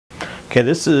Okay,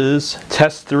 this is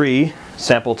test 3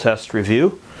 sample test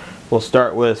review. We'll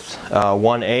start with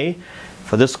 1A.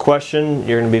 For this question,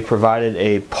 you're going to be provided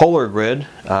a polar grid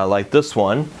like this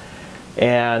one,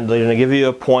 and they're going to give you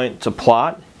a point to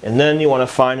plot, and then you want to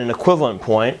find an equivalent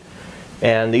point,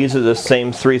 and these are the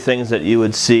same three things that you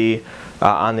would see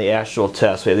on the actual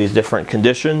test. We have these different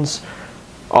conditions.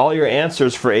 All your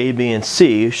answers for A, B, and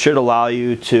C should allow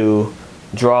you to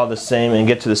draw the same and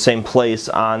get to the same place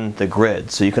on the grid.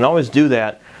 So you can always do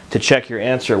that to check your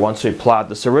answer once we plot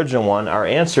this original one. Our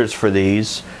answers for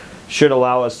these should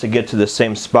allow us to get to the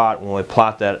same spot when we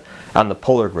plot that on the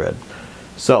polar grid.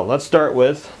 So let's start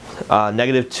with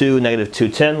 -2,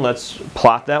 -210. Let's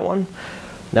plot that one.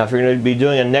 Now if you're going to be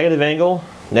doing a negative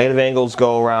angles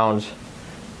go around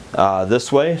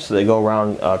this way, so they go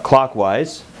around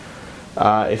clockwise.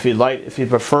 If you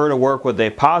prefer to work with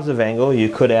a positive angle, you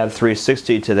could add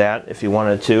 360 to that if you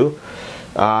wanted to.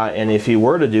 And if you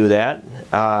were to do that,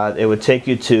 it would take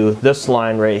you to this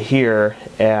line right here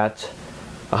at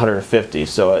 150.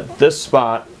 So at this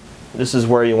spot, this is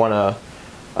where you want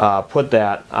to put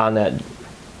that on that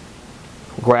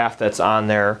graph that's on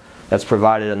there, that's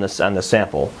provided on the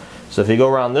sample. So if you go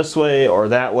around this way or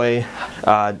that way,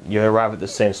 you arrive at the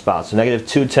same spot. So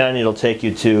 -210, it'll take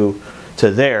you to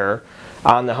there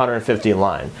on the 150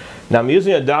 line. Now I'm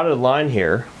using a dotted line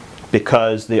here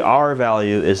because the R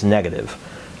value is negative.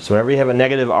 So whenever you have a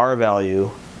negative R value,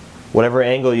 whatever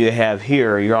angle you have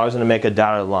here, you're always going to make a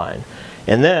dotted line.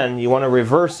 And then you want to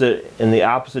reverse it in the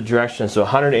opposite direction, so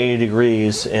 180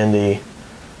 degrees in the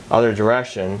other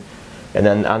direction. And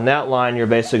then on that line you're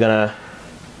basically going to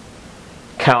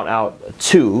count out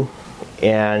 2,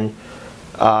 and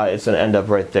it's going to end up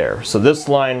right there. So this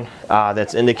line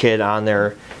that's indicated on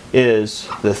there is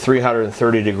the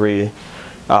 330 degree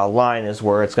line is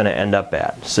where it's going to end up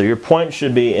at. So your point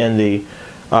should be in the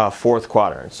fourth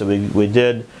quadrant. So we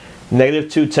did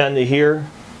 -210 to here,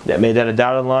 that made that a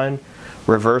dotted line,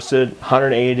 reverse it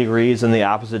 180 degrees in the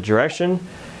opposite direction,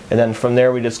 and then from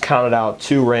there we just counted out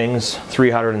 2 rings,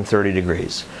 330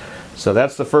 degrees. So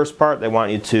that's the first part. They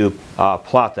want you to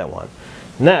plot that one.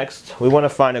 Next, we want to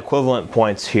find equivalent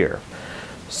points here.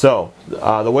 So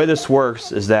the way this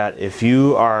works is that if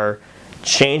you are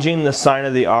changing the sign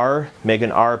of the R, make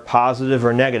an R positive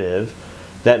or negative,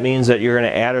 that means that you're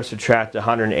going to add or subtract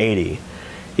 180.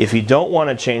 If you don't want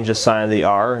to change the sign of the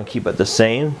R and keep it the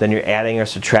same, then you're adding or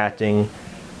subtracting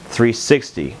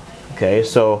 360. Okay,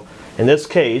 so in this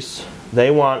case, they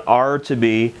want R to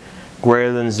be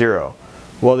greater than 0.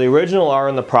 Well, the original R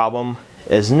in the problem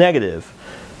is negative.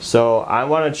 So I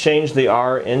want to change the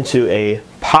R into a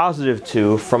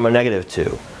 +2 from a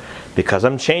 -2. Because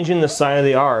I'm changing the sign of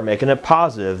the R, making it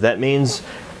positive, that means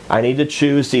I need to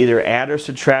choose to either add or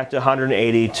subtract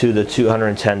 180 to the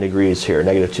 210 degrees here,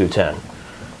 -210.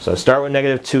 So start with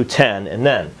 -210, and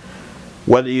then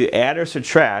whether you add or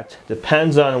subtract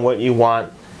depends on what you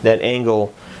want that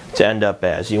angle to end up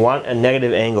as. You want a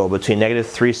negative angle between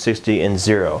 -360 and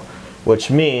 0,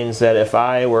 which means that if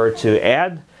I were to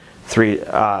add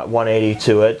 180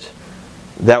 to it,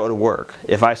 that would work.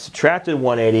 If I subtracted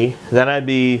 180, then I'd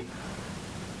be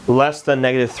less than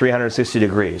 -360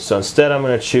 degrees. So instead I'm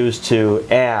going to choose to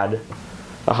add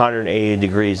 180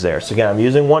 degrees there. So again, I'm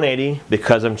using 180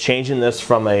 because I'm changing this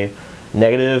from a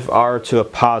negative R to a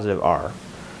positive R.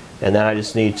 And then I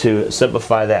just need to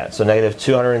simplify that. So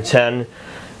 -210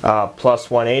 plus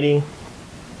 180,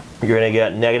 you're going to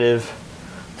get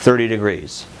 -30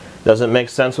 degrees. Does it make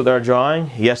sense with our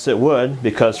drawing? Yes, it would,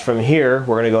 because from here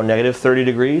we're going to go -30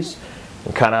 degrees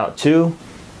and count out 2.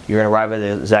 You're going to arrive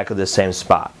at exactly the same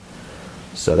spot.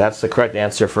 So that's the correct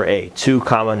answer for A, 2,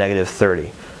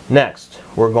 -30. Next,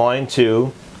 we're going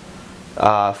to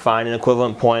find an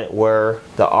equivalent point where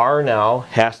the R now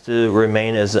has to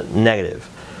remain as negative.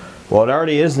 Well, it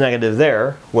already is negative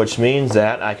there, which means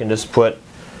that I can just put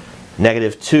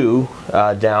 -2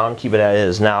 down, keep it as it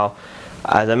is. Now,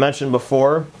 as I mentioned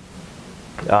before,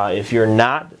 if you're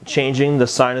not changing the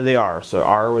sign of the R, so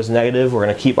R was negative, we're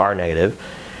going to keep R negative,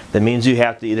 that means you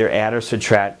have to either add or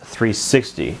subtract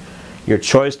 360. Your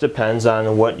choice depends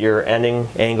on what your ending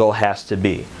angle has to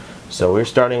be. So we're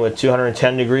starting with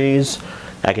 210 degrees.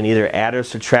 I can either add or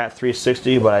subtract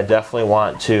 360, but I definitely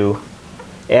want to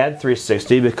add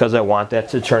 360 because I want that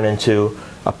to turn into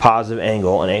a positive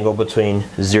angle, an angle between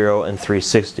 0 and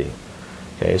 360.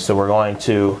 Okay, so we're going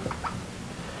to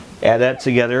add that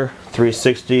together,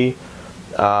 360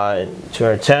 and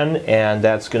 210, and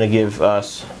that's going to give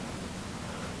us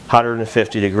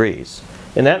 150 degrees.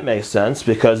 And that makes sense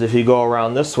because if you go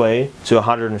around this way to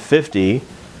 150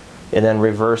 and then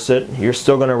reverse it, you're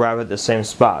still going to arrive at the same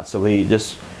spot. So we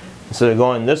just Instead of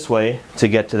going this way to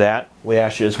get to that, we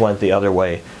actually just went the other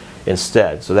way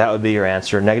instead. So that would be your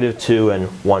answer, -2 and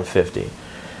 150.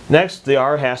 Next, the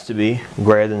r has to be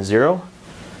greater than 0.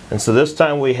 And so this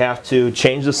time we have to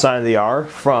change the sign of the r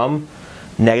from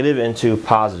negative into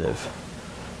positive.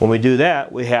 When we do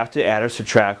that, we have to add or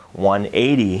subtract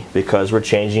 180 because we're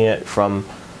changing it from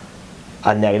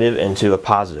a negative into a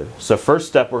positive. So first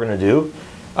step we're going to do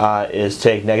is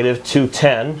take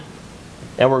 -210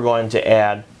 and we're going to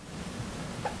add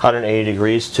 180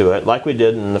 degrees to it like we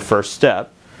did in the first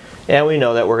step. And we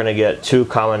know that we're going to get 2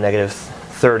 comma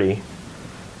 -30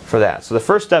 for that. So the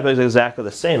first step is exactly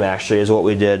the same actually as what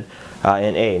we did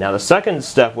in A. Now the second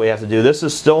step we have to do, this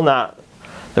is still not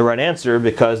the right answer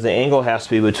because the angle has to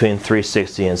be between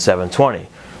 360 and 720.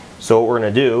 So what we're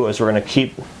going to do is we're going to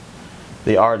keep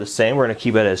the r the same. We're going to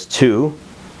keep it as 2.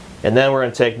 And then we're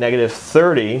going to take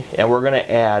 -30 and we're going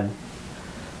to add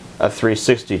a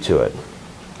 360 to it.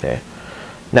 Okay.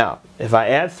 Now, if I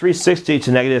add 360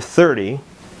 to -30,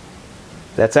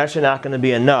 that's actually not going to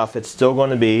be enough. It's still going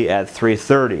to be at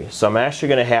 330. So I'm actually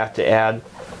going to have to add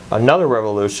another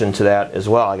revolution to that as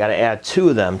well. I got to add 2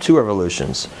 of them, 2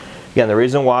 revolutions. Again, the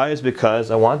reason why is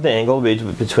because I want the angle to be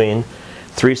between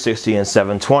 360 and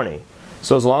 720.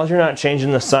 So as long as you're not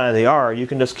changing the sign of the r, you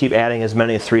can just keep adding as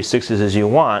many 360s as you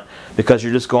want because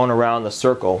you're just going around the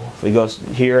circle. If we go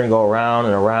here and go around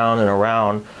and around and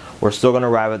around, we're still going to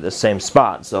arrive at the same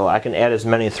spot. So I can add as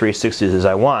many 360s as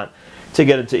I want to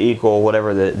get it to equal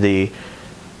whatever the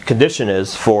condition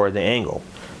is for the angle.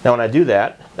 Now when I do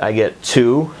that, I get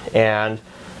 2 and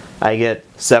I get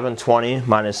 720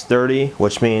 minus 30,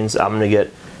 which means I'm going to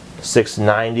get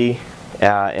 690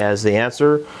 as the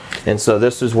answer. And so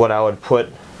this is what I would put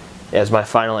as my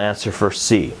final answer for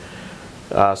C.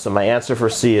 So my answer for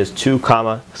C is 2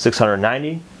 comma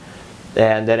 690.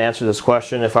 And that answers this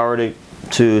question. If I were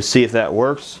to see if that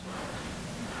works,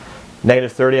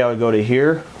 -30 I would go to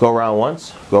here, go around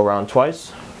once, go around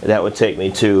twice. That would take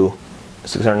me to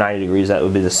 690 degrees. That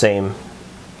would be the same,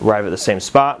 arrive at the same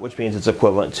spot, which means it's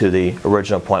equivalent to the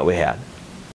original point we had.